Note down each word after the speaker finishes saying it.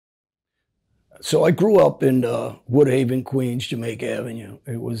So I grew up in Woodhaven, Queens, Jamaica Avenue.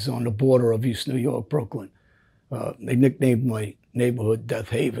 It was on the border of East New York, Brooklyn. They nicknamed my neighborhood Death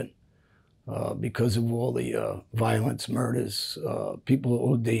Haven because of all the violence, murders, people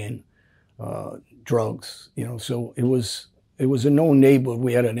ODing, drugs. So it was a known neighborhood.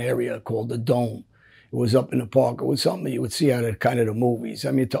 We had an area called the Dome. It was up in the park. It was something that you would see out of kind of the movies.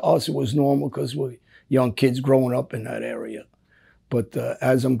 I mean, to us, it was normal because we're young kids growing up in that area. But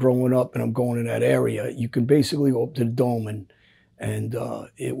as I'm growing up and I'm going in that area, you can basically go up to the Dome and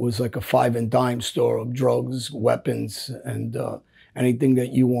it was like a five and dime store of drugs, weapons, and anything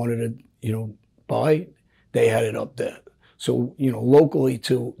that you wanted to, buy, they had it up there. So, locally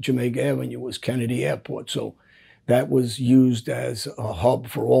to Jamaica Avenue was Kennedy Airport. So that was used as a hub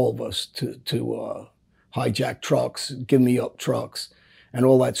for all of us to hijack trucks, give me up trucks, and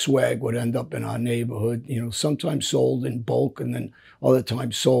all that swag would end up in our neighborhood. Sometimes sold in bulk, and then other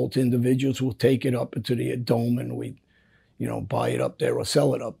times sold to individuals who will take it up into the Dome, and we, buy it up there or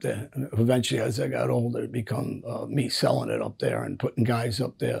sell it up there. And eventually, as I got older, it became me selling it up there and putting guys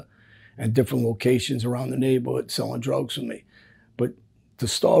up there and different locations around the neighborhood selling drugs for me. But to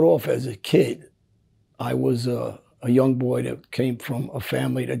start off as a kid, I was a young boy that came from a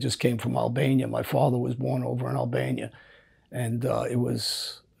family that just came from Albania. My father was born over in Albania, and it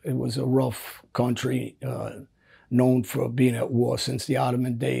was a rough country, known for being at war since the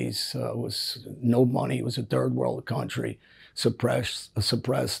Ottoman days. It was no money. It was a third world country, suppressed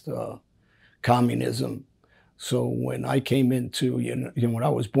communism. So when I came into, when I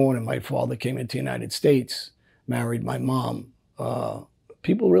was born and my father came into the United States, married my mom,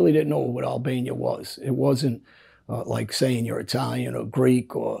 people really didn't know what Albania was. It wasn't like saying you're Italian or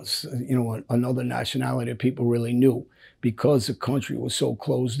Greek or, another nationality that people really knew. Because the country was so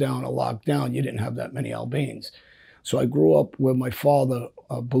closed down or locked down, you didn't have that many Albanians. So I grew up where my father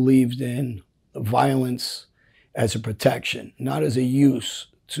believed in violence as a protection, not as a use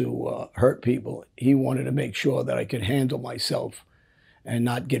to hurt people. He wanted to make sure that I could handle myself and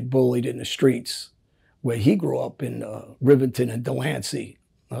not get bullied in the streets. Where he grew up in Rivington and Delancey,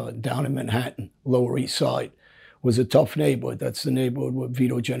 down in Manhattan, Lower East Side, was a tough neighborhood. That's the neighborhood where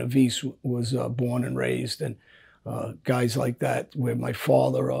Vito Genovese was born and raised, and guys like that, where my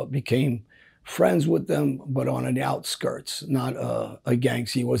father became friends with them, but on the outskirts, not a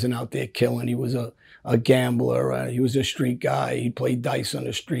gangster. He wasn't out there killing. He was a gambler. He was a street guy. He played dice on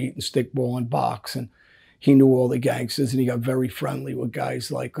the street and stickball and box, and he knew all the gangsters, and he got very friendly with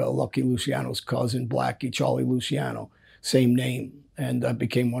guys like Lucky Luciano's cousin, Blackie, Charlie Luciano, same name, and I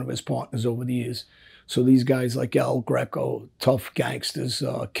became one of his partners over the years. So these guys like El Greco, tough gangsters,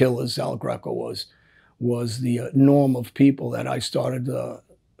 killers, El Greco was the norm of people that I started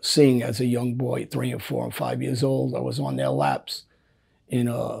seeing as a young boy, 3 and 4 and 5 years old. I was on their laps in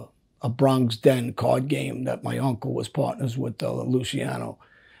a Bronx Den card game that my uncle was partners with Luciano,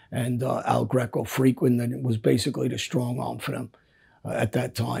 and Al Greco frequented, and it was basically the strong arm for them at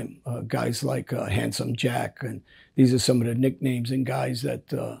that time. Guys like Handsome Jack, and these are some of the nicknames and guys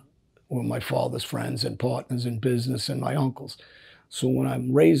that were my father's friends and partners in business and my uncles. So when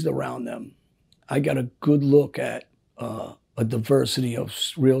I'm raised around them, I got a good look at a diversity of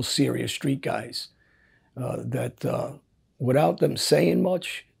real serious street guys that without them saying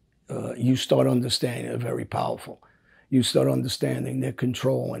much, you start understanding they're very powerful. You start understanding their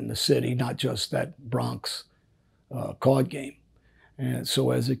control in the city, not just that Bronx card game. And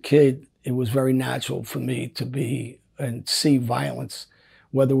so as a kid, it was very natural for me to be and see violence,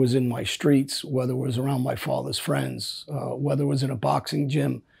 whether it was in my streets, whether it was around my father's friends, whether it was in a boxing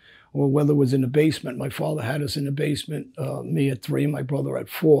gym, or whether it was in the basement. My father had us in the basement, me at 3, my brother at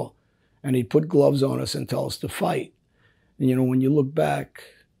 4, and he'd put gloves on us and tell us to fight. And, when you look back,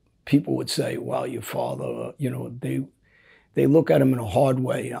 people would say, wow, your father, they look at him in a hard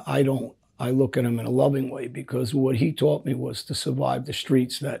way. I don't. I look at him in a loving way, because what he taught me was to survive the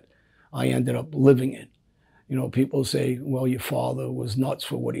streets that I ended up living in. People say, well, your father was nuts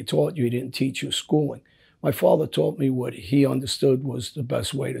for what he taught you. He didn't teach you schooling. My father taught me what he understood was the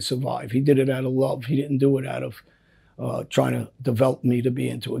best way to survive. He did it out of love. He didn't do it out of trying to develop me to be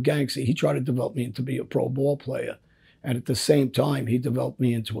into a gangster. He tried to develop me into be a pro ball player. And at the same time, he developed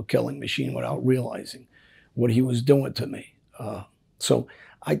me into a killing machine without realizing what he was doing to me. So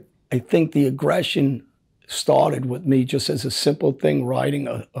I think the aggression started with me just as a simple thing, riding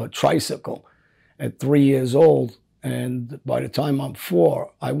a tricycle at 3 years old. And by the time I'm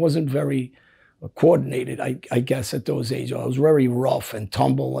 4, I wasn't very coordinated, I guess, at those ages. I was very rough and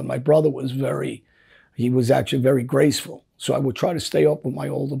tumble, and my brother was he was actually very graceful. So I would try to stay up with my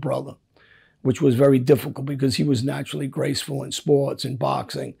older brother, which was very difficult because he was naturally graceful in sports and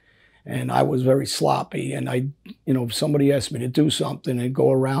boxing. And I was very sloppy. And if somebody asked me to do something and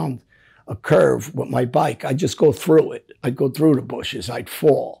go around a curve with my bike, I'd just go through it. I'd go through the bushes. I'd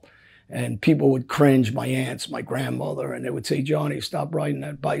fall. And people would cringe, my aunts, my grandmother, and they would say, Johnny, stop riding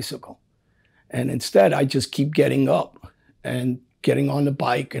that bicycle. And instead, I'd just keep getting up and getting on the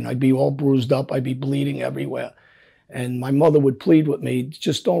bike, and I'd be all bruised up. I'd be bleeding everywhere. And my mother would plead with me,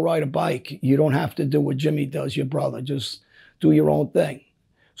 just don't ride a bike. You don't have to do what Jimmy does, your brother. Just do your own thing.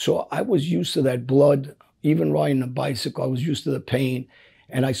 So I was used to that blood, even riding a bicycle. I was used to the pain,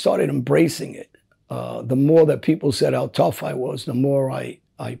 and I started embracing it. The more that people said how tough I was, the more I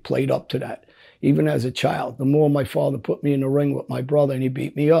played up to that. Even as a child, the more my father put me in the ring with my brother and he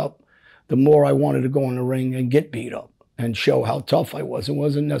beat me up, the more I wanted to go in the ring and get beat up and show how tough I was. It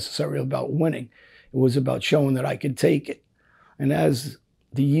wasn't necessarily about winning. It was about showing that I could take it. And as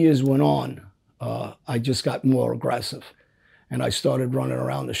the years went on, I just got more aggressive. And I started running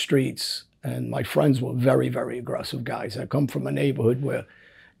around the streets. And my friends were very, very aggressive guys. I come from a neighborhood where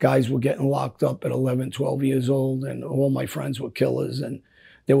guys were getting locked up at 11, 12 years old, and all my friends were killers. And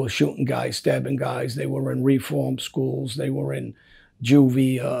they were shooting guys, stabbing guys. They were in reform schools. They were in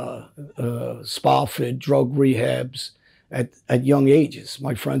juvie, Spofford, drug rehabs at young ages.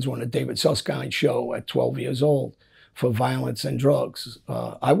 My friends were on a David Susskind show at 12 years old for violence and drugs.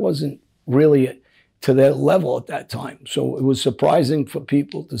 I wasn't really to their level at that time. So it was surprising for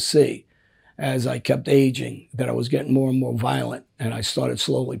people to see as I kept aging that I was getting more and more violent, and I started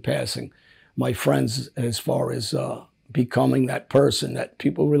slowly passing my friends as far as becoming that person that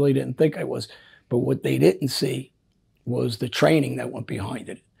people really didn't think I was. But what they didn't see was the training that went behind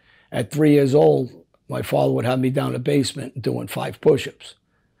it. At 3 years old, my father would have me down the basement doing 5 push-ups.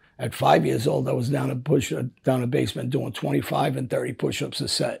 At 5 years old, I was down the basement doing 25 and 30 push-ups a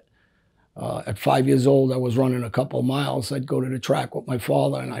set. At 5 years old, I was running a couple of miles. I'd go to the track with my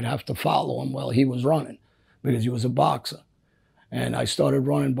father, and I'd have to follow him while he was running because he was a boxer. And I started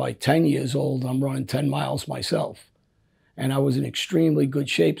running by 10 years old. I'm running 10 miles myself. And I was in extremely good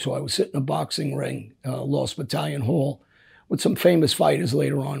shape, so I was sitting in a boxing ring, Lost Battalion Hall, with some famous fighters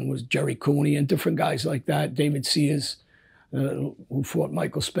later on, was Jerry Cooney and different guys like that, David Sears, who fought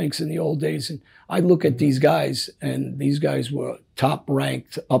Michael Spinks in the old days. And I look at these guys, and these guys were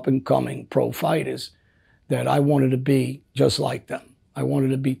top-ranked, up-and-coming pro fighters that I wanted to be just like them. I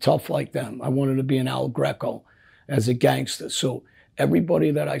wanted to be tough like them. I wanted to be an Al Greco as a gangster. So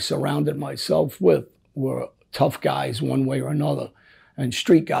everybody that I surrounded myself with were tough guys one way or another, and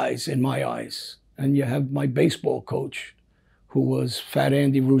street guys in my eyes. And you have my baseball coach, who was Fat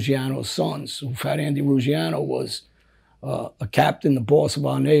Andy Ruggiano's son. So Fat Andy Ruggiano was a captain, the boss of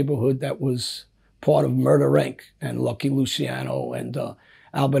our neighborhood that was part of Murder Inc. And Lucky Luciano and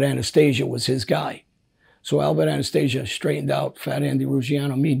Albert Anastasia was his guy. So Albert Anastasia straightened out Fat Andy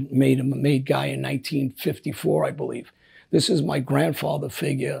Ruggiano, made him a made guy in 1954, I believe. This is my grandfather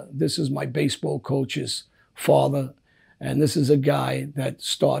figure. This is my baseball coach's father. And this is a guy that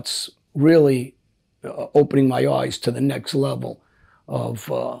starts really opening my eyes to the next level of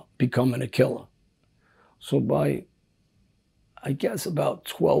becoming a killer. So by, I guess, about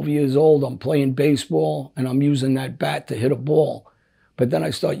 12 years old, I'm playing baseball and I'm using that bat to hit a ball. But then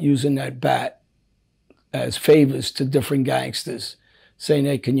I start using that bat as favors to different gangsters, saying,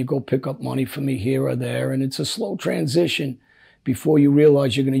 hey, can you go pick up money for me here or there? And it's a slow transition before you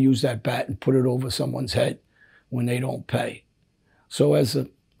realize you're going to use that bat and put it over someone's head when they don't pay. So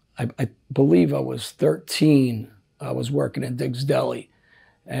I believe I was 13, I was working in Dick's Deli,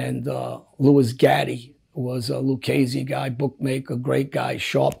 and Louis Gaddy was a Lucchese guy, bookmaker, great guy,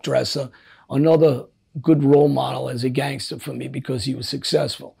 sharp dresser, another good role model as a gangster for me because he was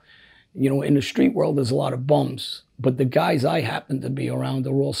successful. You know, in the street world, there's a lot of bums, but the guys I happen to be around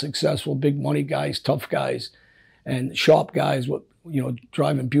are all successful, big money guys, tough guys, and sharp guys with, you know,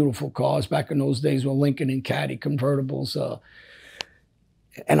 driving beautiful cars. Back in those days were Lincoln and Caddy convertibles.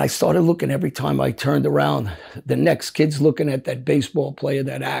 And I started looking every time I turned around, the next kid's looking at that baseball player,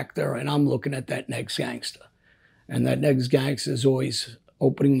 that actor, and I'm looking at that next gangster. And that next gangster is always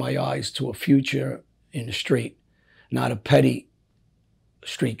opening my eyes to a future in the street, not a petty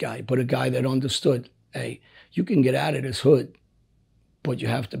street guy, but a guy that understood, hey, you can get out of this hood, but you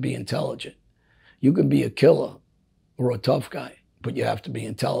have to be intelligent. You can be a killer or a tough guy, but you have to be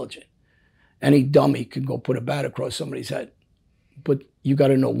intelligent. Any dummy can go put a bat across somebody's head, but you got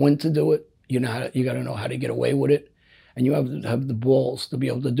to know when to do it. You got to know how to get away with it, and you have to have the balls to be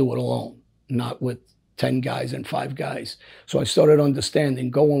able to do it alone, not with 10 guys and 5 guys. So I started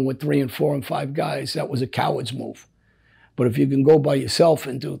understanding going with 3 and 4 and 5 guys, that was a coward's move. But if you can go by yourself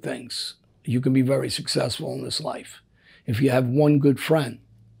and do things, you can be very successful in this life. If you have one good friend,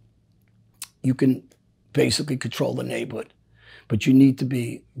 you can basically control the neighborhood. But you need to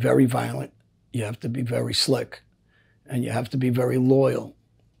be very violent. You have to be very slick. And you have to be very loyal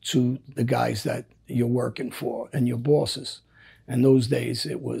to the guys that you're working for and your bosses. And those days,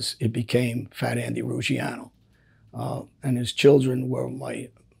 it became Fat Andy Ruggiano. And his children were my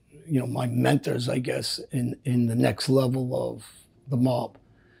mentors, I guess, in the next level of the mob.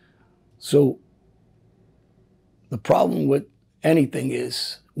 So the problem with anything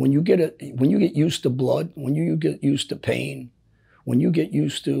is when you get used to blood, when you get used to pain, when you get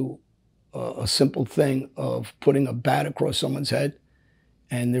used to a simple thing of putting a bat across someone's head,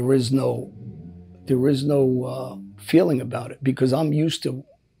 and there is no feeling about it, because I'm used to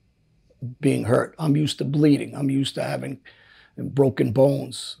being hurt. I'm used to bleeding. I'm used to having broken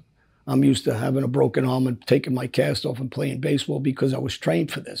bones. I'm used to having a broken arm and taking my cast off and playing baseball because I was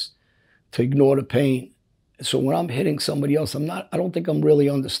trained for this, to ignore the pain. So when I'm hitting somebody else, I don't think I'm really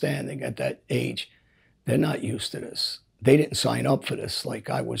understanding at that age. They're not used to this. They didn't sign up for this like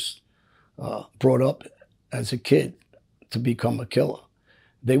I was brought up as a kid to become a killer.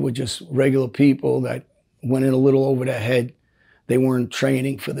 They were just regular people that went in a little over their head. They weren't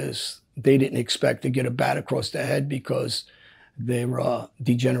training for this. They didn't expect to get a bat across their head because they're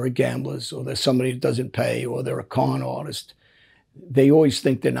degenerate gamblers, or they're somebody that doesn't pay, or they're a con artist. They always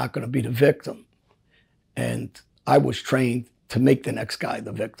think they're not going to be the victim. And I was trained to make the next guy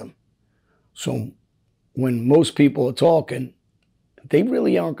the victim. So when most people are talking, they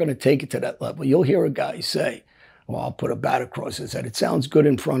really aren't going to take it to that level. You'll hear a guy say, well, I'll put a bat across his head. It sounds good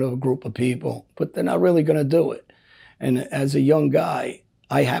in front of a group of people, but they're not really going to do it. And as a young guy,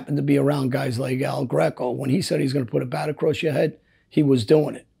 I happened to be around guys like Al Greco. When he said he's going to put a bat across your head, he was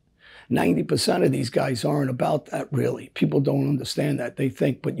doing it. 90% of these guys aren't about that, really. People don't understand that. They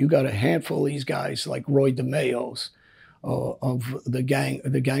think, but you got a handful of these guys like Roy DeMeo's of the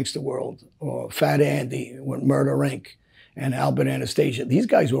gangster world, or Fat Andy with Murder Inc. and Albert Anastasia. These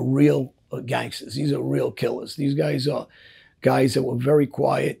guys were real gangsters. These are real killers. These guys are guys that were very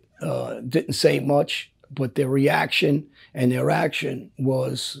quiet, didn't say much, but their reaction and their action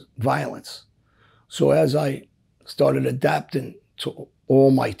was violence. So as I started adapting to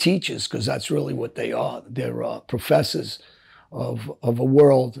all my teachers, because that's really what they are, they're professors of a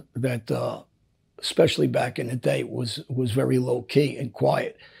world that, especially back in the day, was very low key and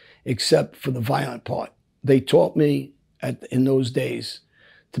quiet, except for the violent part. They taught me in those days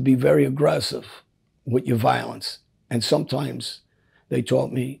to be very aggressive with your violence. And sometimes they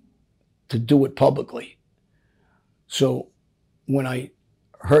taught me to do it publicly. So when I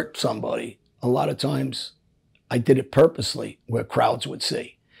hurt somebody, a lot of times I did it purposely where crowds would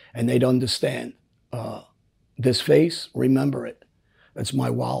see, and they'd understand, this face, remember it. That's my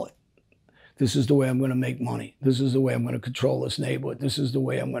wallet. This is the way I'm going to make money. This is the way I'm going to control this neighborhood. This is the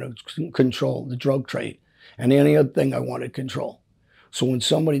way I'm going to control the drug trade and any other thing I want to control. So when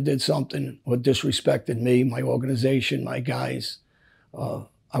somebody did something or disrespected me, my organization, my guys,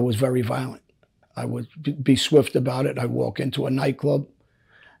 I was very violent. I would be swift about it. I walk into a nightclub,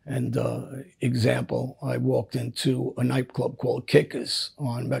 and example, I walked into a nightclub called Kickers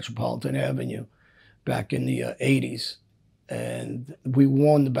on Metropolitan Avenue back in the 80s. And we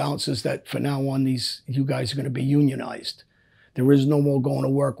warned the bouncers that from now on, you guys are going to be unionized. There is no more going to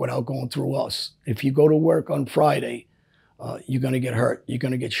work without going through us. If you go to work on Friday, you're going to get hurt. You're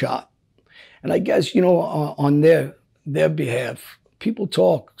going to get shot. And I guess, on their behalf, people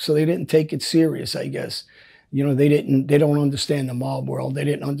talk, so they didn't take it serious, I guess. They don't understand the mob world. They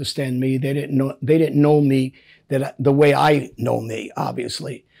didn't understand me. They didn't know me the way I know me,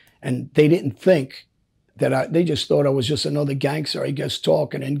 obviously. And they didn't think that they just thought I was just another gangster, I guess,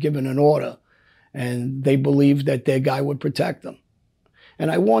 talking and giving an order. And they believed that their guy would protect them. And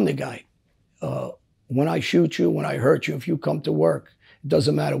I warned the guy, when I shoot you, when I hurt you, if you come to work, it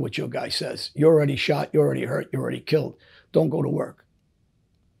doesn't matter what your guy says. You're already shot, you're already hurt, you're already killed. Don't go to work.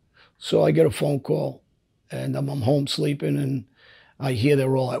 So I get a phone call, and I'm home sleeping, and I hear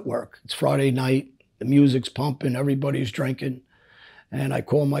they're all at work. It's Friday night, the music's pumping, everybody's drinking. And I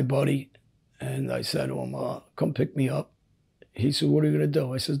call my buddy, and I said to him, come pick me up. He said, what are you going to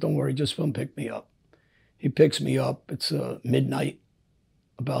do? I said, don't worry, just come pick me up. He picks me up. It's midnight,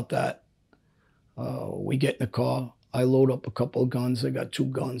 about that. We get in the car. I load up a couple of guns. I got 2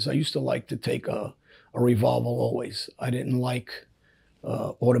 guns. I used to like to take a revolver always. I didn't like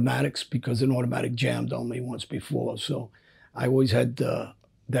automatics because an automatic jammed on me once before. So I always had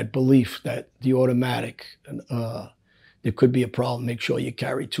that belief that the automatic, there could be a problem. Make sure you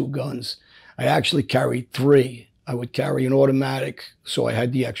carry 2 guns. I actually carried 3. I would carry an automatic, so I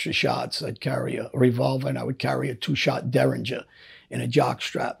had the extra shots. I'd carry a revolver, and I would carry a 2-shot Derringer in a jock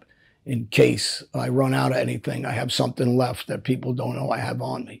strap. in case I run out of anything. I have something left that people don't know I have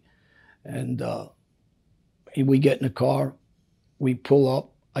on me. And we get in the car, we pull up.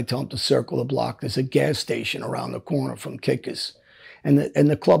 I tell them to circle the block. There's a gas station around the corner from Kickers. And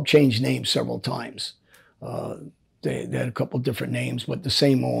the club changed names several times. They had a couple different names, but the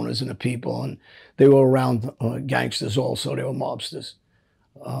same owners and the people. And they were around gangsters also. They were mobsters.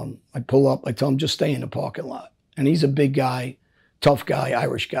 I pull up. I tell him, just stay in the parking lot. And he's a big guy, tough guy,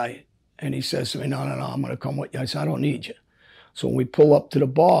 Irish guy. And he says to me, no, I'm going to come with you. I said, I don't need you. So when we pull up to the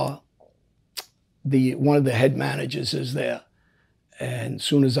bar, one of the head managers is there. And as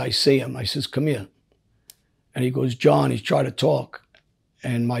soon as I see him, I says, come here. And he goes, John, he's trying to talk.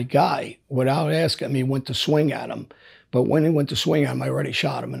 And my guy, without asking me, went to swing at him. But when he went to swing at him, I already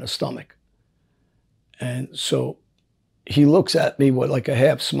shot him in the stomach. And so he looks at me with like a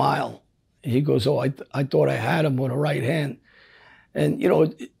half smile. He goes, oh, I thought I had him with a right hand. And, you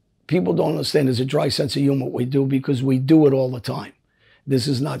know, people don't understand there's a dry sense of humor what we do because we do it all the time. This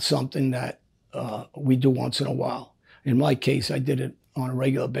is not something that we do once in a while. In my case, I did it on a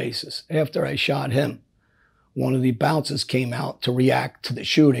regular basis. After I shot him, one of the bouncers came out to react to the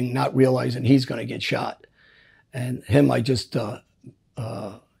shooting, not realizing he's going to get shot. And him, I just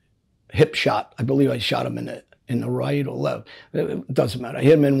hip shot. I believe I shot him in the right or left. It doesn't matter. I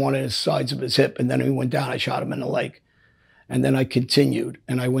hit him in one of the sides of his hip, and then when he went down, I shot him in the leg. And then I continued,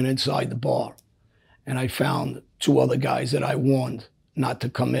 and I went inside the bar. And I found two other guys that I warned not to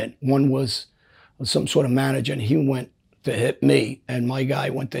come in. One was some sort of manager, and he went to hit me, and my guy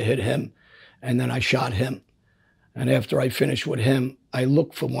went to hit him, and then I shot him. And after I finished with him, I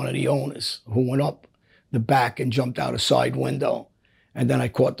looked for one of the owners who went up the back and jumped out a side window. And then I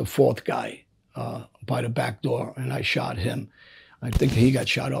caught the fourth guy by the back door, and I shot him. I think he got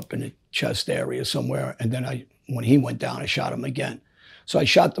shot up in the chest area somewhere. And then when he went down, I shot him again. So I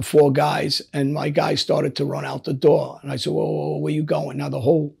shot the four guys, and my guy started to run out the door. And I said, whoa, where you going? Now the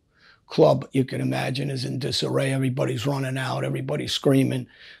whole club, you can imagine, is in disarray. Everybody's running out. Everybody's screaming.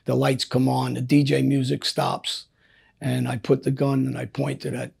 The lights come on. The DJ music stops. And I put the gun and I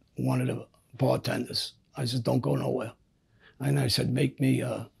pointed at one of the bartenders. I said, don't go nowhere. And I said, make me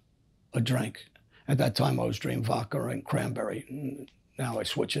a drink. At that time, I was drinking vodka and cranberry. Now I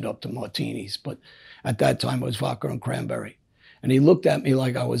switch it up to martinis. But at that time, it was vodka and cranberry. And he looked at me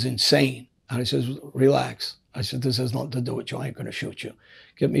like I was insane. And I said, relax. I said, this has nothing to do with you. I ain't going to shoot you.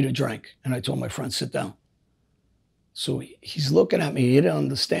 Get me the drink. And I told my friend, sit down. So he's looking at me. He didn't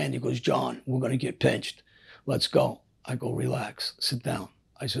understand. He goes, John, we're going to get pinched. Let's go. I go, relax, sit down.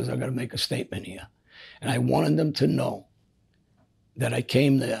 I says, I got to make a statement here. And I wanted them to know that I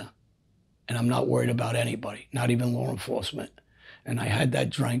came there and I'm not worried about anybody, not even law enforcement. And I had that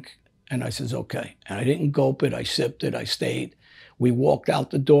drink and I says, okay. And I didn't gulp it. I sipped it. I stayed. We walked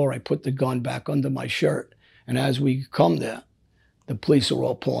out the door. I put the gun back under my shirt. And as we come there, the police are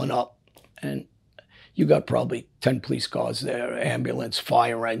all pulling up. And you got probably 10 police cars there, ambulance,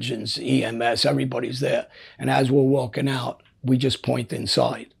 fire engines, EMS, everybody's there. And as we're walking out, we just point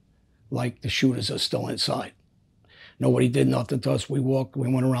inside, like the shooters are still inside. Nobody did nothing to us. We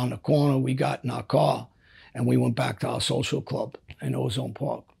went around the corner, we got in our car, and we went back to our social club in Ozone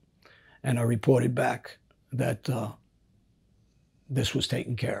Park. And I reported back that this was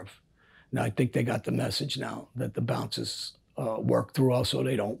taken care of. Now, I think they got the message now that the bouncers work through us or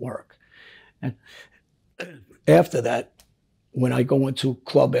they don't work. And after that, when I go into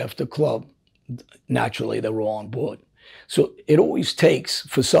club after club, naturally they're all on board. So it always takes,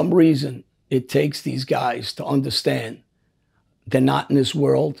 for some reason, it takes these guys to understand they're not in this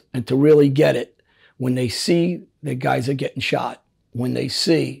world and to really get it when they see that guys are getting shot, when they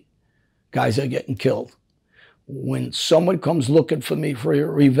see guys are getting killed. When someone comes looking for me for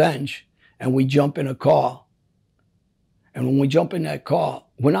revenge and we jump in a car, and when we jump in that car,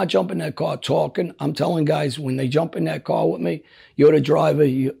 we're not jumping in that car talking. I'm telling guys, when they jump in that car with me, you're the driver,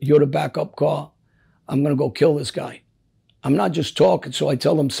 you're the backup car. I'm going to go kill this guy. I'm not just talking. So I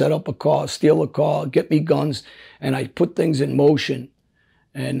tell them, set up a car, steal a car, get me guns. And I put things in motion.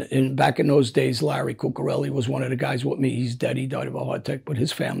 And back in those days, Larry Cuccarelli was one of the guys with me. He's dead. He died of a heart attack, but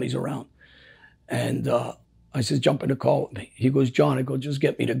his family's around. And I said, jump in the car with me. He goes, John, I go, just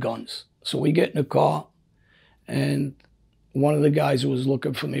get me the guns. So we get in the car, and one of the guys who was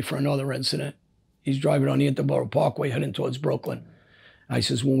looking for me for another incident, he's driving on the Interborough Parkway heading towards Brooklyn. I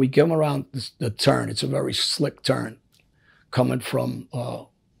says, when we come around the turn, it's a very slick turn, coming from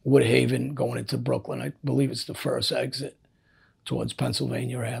Woodhaven going into Brooklyn. I believe it's the first exit towards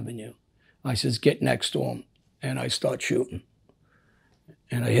Pennsylvania Avenue. I says, get next to him. And I start shooting.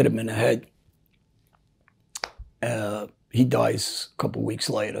 And I hit him in the head. He dies a couple weeks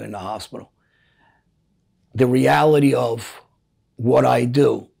later in the hospital. The reality of what I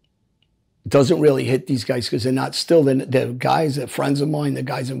do doesn't really hit these guys because they're not still, they're guys, they're friends of mine, they're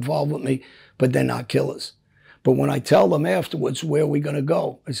guys involved with me, but they're not killers. But when I tell them afterwards, where are we going to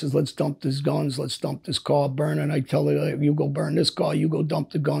go? I says, let's dump these guns, let's dump this car, burn it. And I tell her, you go burn this car, you go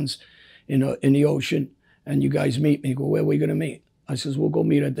dump the guns in the ocean, and you guys meet me. You go, where are we going to meet? I says, we'll go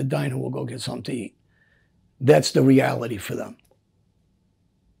meet at the diner, we'll go get something to eat. That's the reality for them.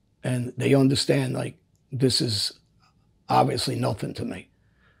 And they understand, like, this is obviously nothing to me.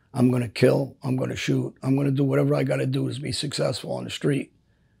 I'm going to kill, I'm going to shoot, I'm going to do whatever I got to do to be successful on the street.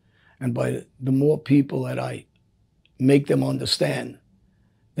 And by the more people that I make them understand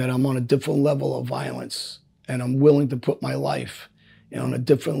that I'm on a different level of violence and I'm willing to put my life on a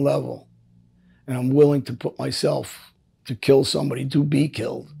different level and I'm willing to put myself to kill somebody, to be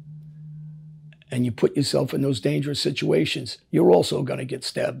killed, and you put yourself in those dangerous situations, you're also going to get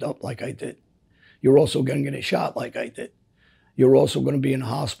stabbed up like I did. You're also going to get shot like I did. You're also going to be in the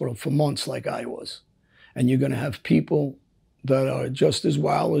hospital for months like I was. And you're going to have people that are just as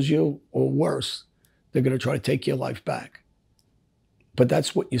wild as you or worse. They're going to try to take your life back. But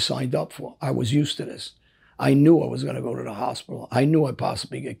that's what you signed up for. I was used to this. I knew I was going to go to the hospital. I knew I'd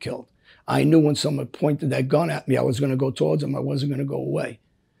possibly get killed. I knew when someone pointed that gun at me, I was going to go towards them. I wasn't going to go away.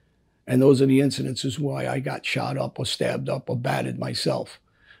 And those are the incidences why I got shot up or stabbed up or battered myself,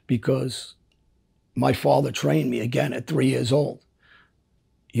 because my father trained me again at 3 years old.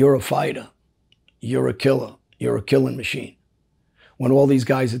 You're a fighter. You're a killer. You're a killing machine. When all these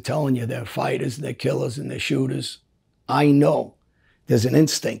guys are telling you they're fighters, they're killers, and they're shooters, I know there's an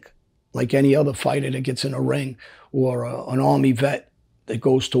instinct, like any other fighter that gets in a ring or an army vet that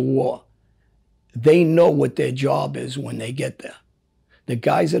goes to war. They know what their job is when they get there. The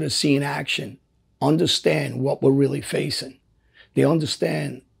guys that are seeing action understand what we're really facing. They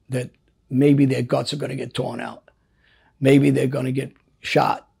understand that maybe their guts are going to get torn out. Maybe they're going to get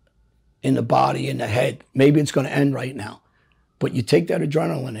shot in the body, in the head. Maybe it's going to end right now. But you take that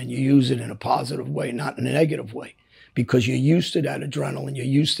adrenaline and you use it in a positive way, not in a negative way, because you're used to that adrenaline. You're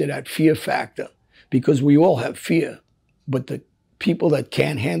used to that fear factor, because we all have fear. But the people that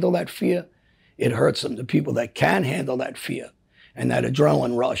can't handle that fear, it hurts them. The people that can handle that fear and that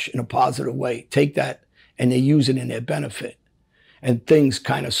adrenaline rush in a positive way, take that and they use it in their benefit. And things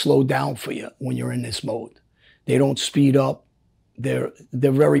kind of slow down for you when you're in this mode. They don't speed up. They're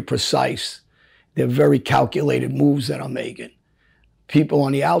very precise. They're very calculated moves that I'm making. People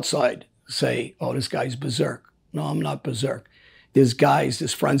on the outside say, oh, this guy's berserk. No, I'm not berserk. There's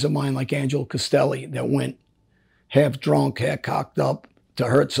friends of mine like Angelo Castelli that went half drunk, half cocked up to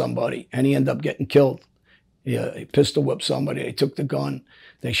hurt somebody, and he ended up getting killed. He pistol whipped somebody. They took the gun.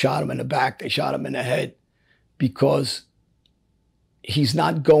 They shot him in the back. They shot him in the head, because he's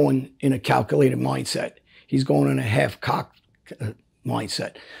not going in a calculated mindset. He's going in a half-cocked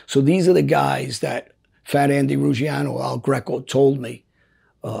mindset. So these are the guys that Fat Andy Ruggiano, Al Greco told me,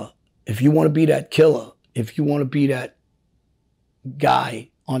 if you want to be that killer, if you want to be that guy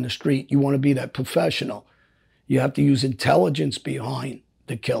on the street, you want to be that professional, you have to use intelligence behind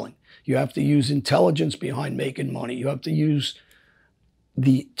the killing. You have to use intelligence behind making money. You have to use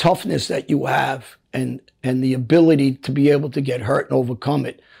the toughness that you have and the ability to be able to get hurt and overcome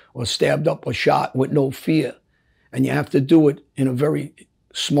it, or stabbed up or shot with no fear. And you have to do it in a very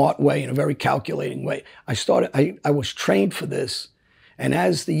smart way, in a very calculating way. I was trained for this. And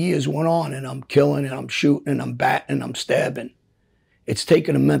as the years went on and I'm killing and I'm shooting and I'm batting and I'm stabbing, it's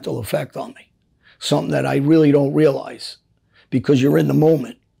taken a mental effect on me. Something that I really don't realize, because you're in the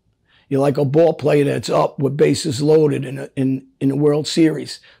moment. You're like a ball player that's up with bases loaded in the World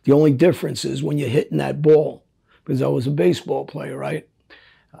Series. The only difference is when you're hitting that ball, because I was a baseball player, right?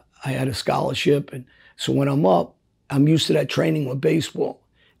 I had a scholarship. And so when I'm up, I'm used to that training with baseball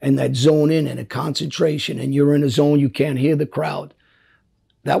and that zone in and a concentration, and you're in a zone, you can't hear the crowd.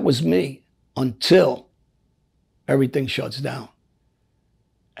 That was me until everything shuts down.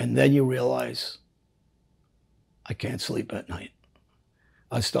 And then you realize, I can't sleep at night.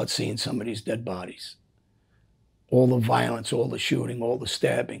 I start seeing some of these dead bodies. All the violence, all the shooting, all the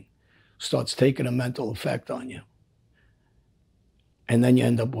stabbing starts taking a mental effect on you. And then you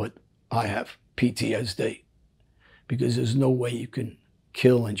end up with, I have PTSD, because there's no way you can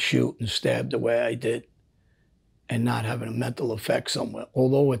kill and shoot and stab the way I did and not having a mental effect somewhere.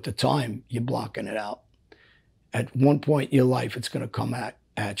 Although at the time, you're blocking it out. At one point in your life, it's going to come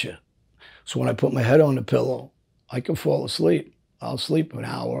at you. So when I put my head on the pillow, I can fall asleep. I'll sleep an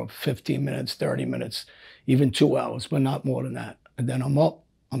hour, 15 minutes, 30 minutes, even 2 hours, but not more than that. And then I'm up,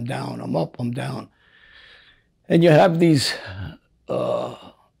 I'm down, I'm up, I'm down. And you have these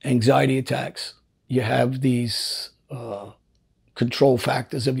anxiety attacks. You have these control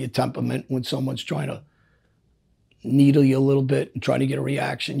factors of your temperament when someone's trying to needle you a little bit and trying to get a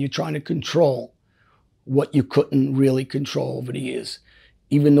reaction. You're trying to control what you couldn't really control over the years.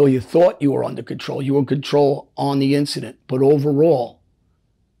 Even though you thought you were under control, you were in control on the incident. But overall,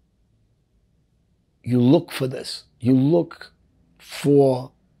 you look for this. You look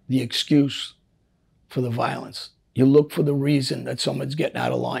for the excuse for the violence. You look for the reason that someone's getting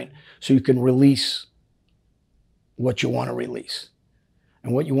out of line so you can release what you want to release.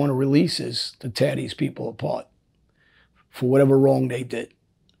 And what you want to release is to tear these people apart for whatever wrong they did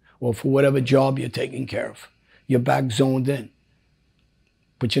or for whatever job you're taking care of. You're back zoned in.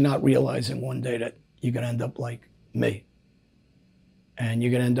 But you're not realizing one day that you're going to end up like me. And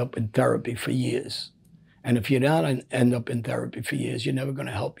you're going to end up in therapy for years. And if you're not end up in therapy for years, you're never going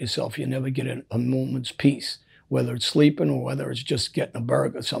to help yourself. You never get a moment's peace, whether it's sleeping or whether it's just getting a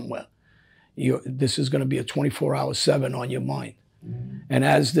burger somewhere. This is going to be a 24/7 on your mind. And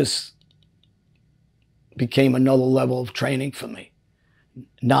as this became another level of training for me,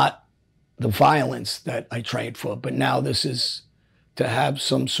 not the violence that I trained for, but now this is to have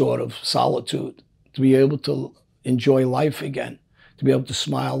some sort of solitude, to be able to enjoy life again, to be able to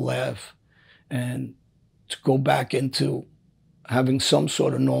smile, laugh, and to go back into having some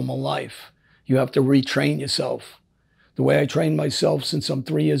sort of normal life. You have to retrain yourself. The way I trained myself since I'm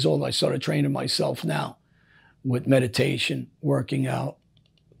 3 years old, I started training myself now with meditation, working out,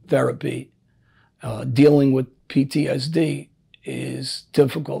 therapy. Dealing with PTSD is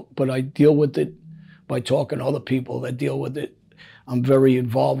difficult, but I deal with it by talking to other people that deal with it. I'm very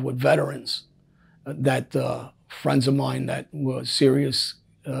involved with veterans, that friends of mine that were serious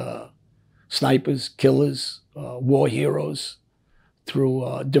snipers, killers, war heroes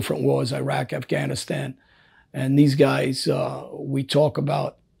through different wars, Iraq, Afghanistan. And these guys, we talk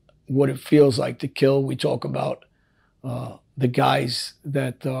about what it feels like to kill. We talk about the guys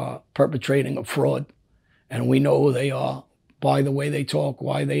that are perpetrating a fraud. And we know who they are by the way they talk,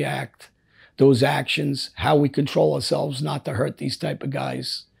 why they act, those actions, how we control ourselves not to hurt these type of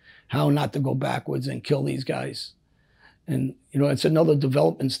guys, how not to go backwards and kill these guys. And, you know, it's another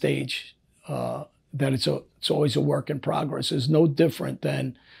development stage that it's always a work in progress. It's no different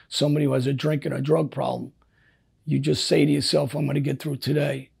than somebody who has a drinking or drug problem. You just say to yourself, I'm going to get through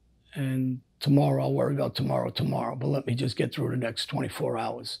today, and tomorrow I'll worry about tomorrow, but let me just get through the next 24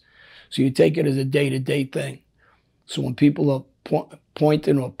 hours. So you take it as a day-to-day thing. So when people are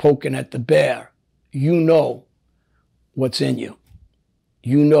pointing or poking at the bear, you know what's in you.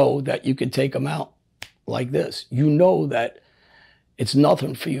 You know that you can take them out like this. You know that it's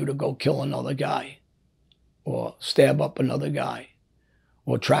nothing for you to go kill another guy or stab up another guy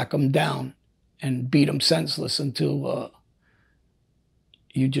or track him down and beat him senseless until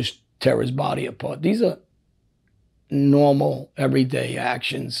you just tear his body apart. These are normal, everyday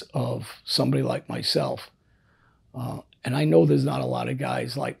actions of somebody like myself. And I know there's not a lot of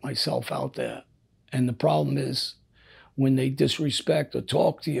guys like myself out there. And the problem is when they disrespect or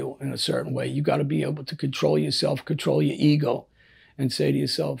talk to you in a certain way, you got to be able to control yourself, control your ego, and say to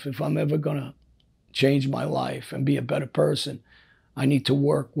yourself, if I'm ever going to change my life and be a better person, I need to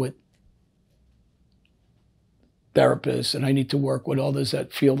work with therapists, and I need to work with others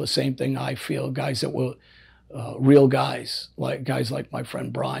that feel the same thing I feel, guys that were real guys like my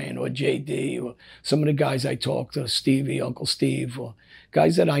friend Brian or JD or some of the guys I talked to, Stevie, Uncle Steve, or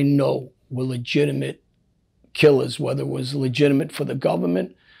guys that I know were legitimate killers, whether it was legitimate for the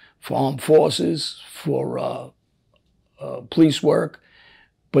government, for armed forces, for police work,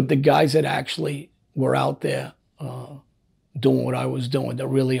 but the guys that actually were out there doing what I was doing, that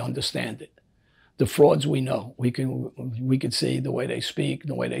really understand it. The frauds we know, we can see the way they speak,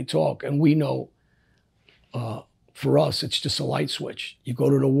 the way they talk, and we know for us it's just a light switch. You go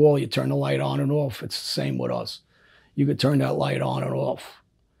to the wall, you turn the light on and off. It's the same with us. You could turn that light on and off.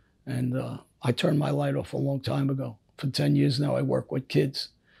 And I turned my light off a long time ago. For 10 years now, I work with kids.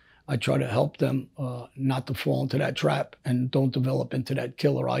 I try to help them not to fall into that trap and don't develop into that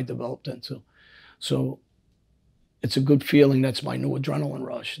killer I developed into. So it's a good feeling. That's my new adrenaline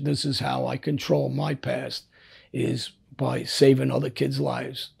rush. This is how I control my past, is by saving other kids'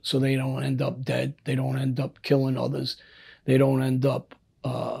 lives so they don't end up dead. They don't end up killing others. They don't end up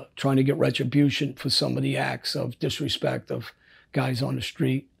trying to get retribution for some of the acts of disrespect of guys on the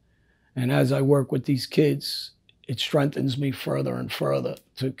street. And as I work with these kids, it strengthens me further and further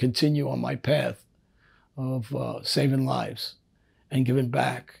to continue on my path of saving lives and giving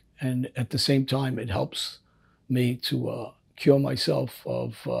back. And at the same time, it helps me to cure myself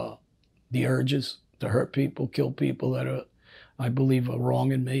of the urges to hurt people, kill people that I believe are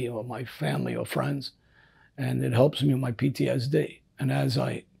wronging me or my family or friends. And it helps me with my PTSD. And as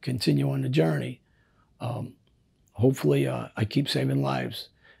I continue on the journey, hopefully I keep saving lives.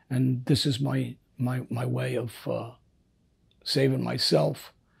 And this is my way of saving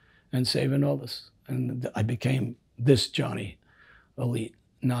myself and saving others. And I became this Johnny Alite,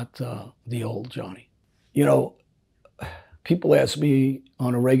 not the old Johnny. You know, people ask me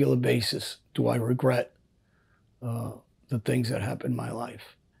on a regular basis, do I regret the things that happened in my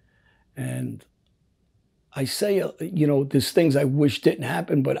life? And I say, you know, there's things I wish didn't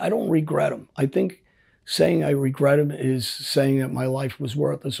happen, but I don't regret them. I think saying I regret them is saying that my life was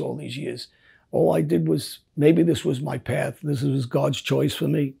worthless all these years. All I did was, maybe this was my path. This was God's choice for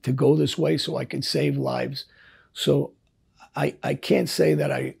me to go this way so I could save lives. So I can't say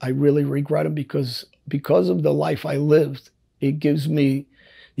that I really regret them because of the life I lived, it gives me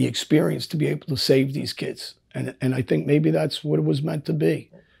the experience to be able to save these kids. And I think maybe that's what it was meant to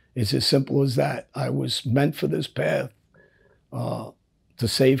be. It's as simple as that. I was meant for this path to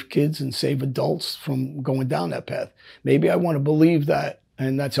save kids and save adults from going down that path. Maybe I want to believe that,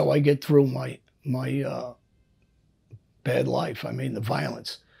 and that's how I get through my bad life. I mean, the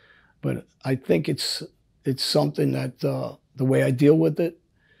violence. But I think it's something that the way I deal with it,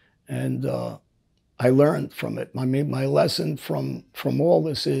 and I learned from it. I mean, my lesson from all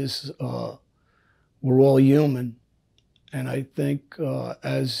this is we're all human. And I think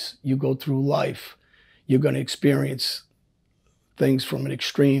as you go through life, you're going to experience things from an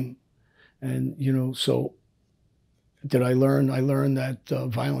extreme. And, you know, so did I learn? I learned that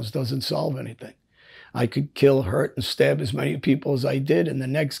violence doesn't solve anything. I could kill, hurt, and stab as many people as I did, and the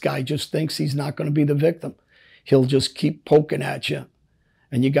next guy just thinks he's not going to be the victim. He'll just keep poking at you.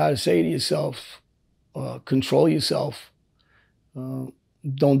 And you got to say to yourself, control yourself.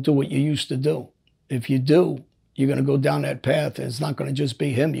 Don't do what you used to do. If you do, you're going to go down that path, and it's not going to just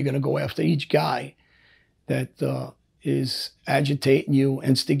be him. You're going to go after each guy that is agitating you,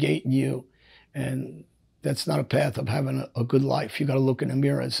 instigating you, and that's not a path of having a good life. You got to look in the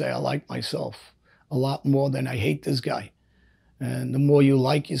mirror and say, I like myself a lot more than I hate this guy. And the more you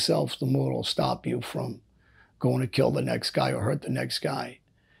like yourself, the more it'll stop you from going to kill the next guy or hurt the next guy.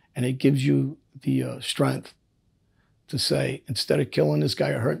 And it gives you the strength to say, instead of killing this guy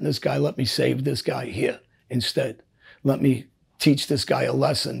or hurting this guy, let me save this guy here. Instead, let me teach this guy a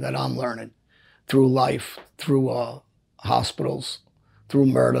lesson that I'm learning through life, through hospitals, through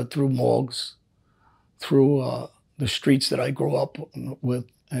murder, through morgues, through the streets that I grew up with,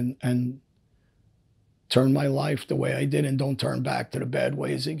 and turn my life the way I did and don't turn back to the bad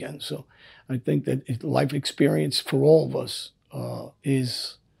ways again. So I think that life experience for all of us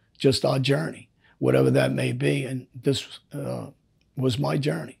is just our journey, whatever that may be. And this was my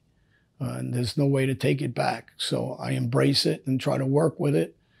journey. And there's no way to take it back. So I embrace it and try to work with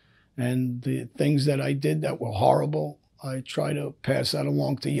it. And the things that I did that were horrible, I try to pass that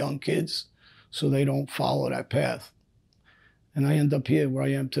along to young kids so they don't follow that path. And I end up here where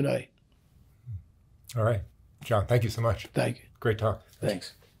I am today. All right. John, thank you so much. Thank you. Great talk.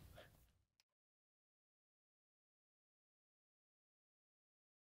 Thanks.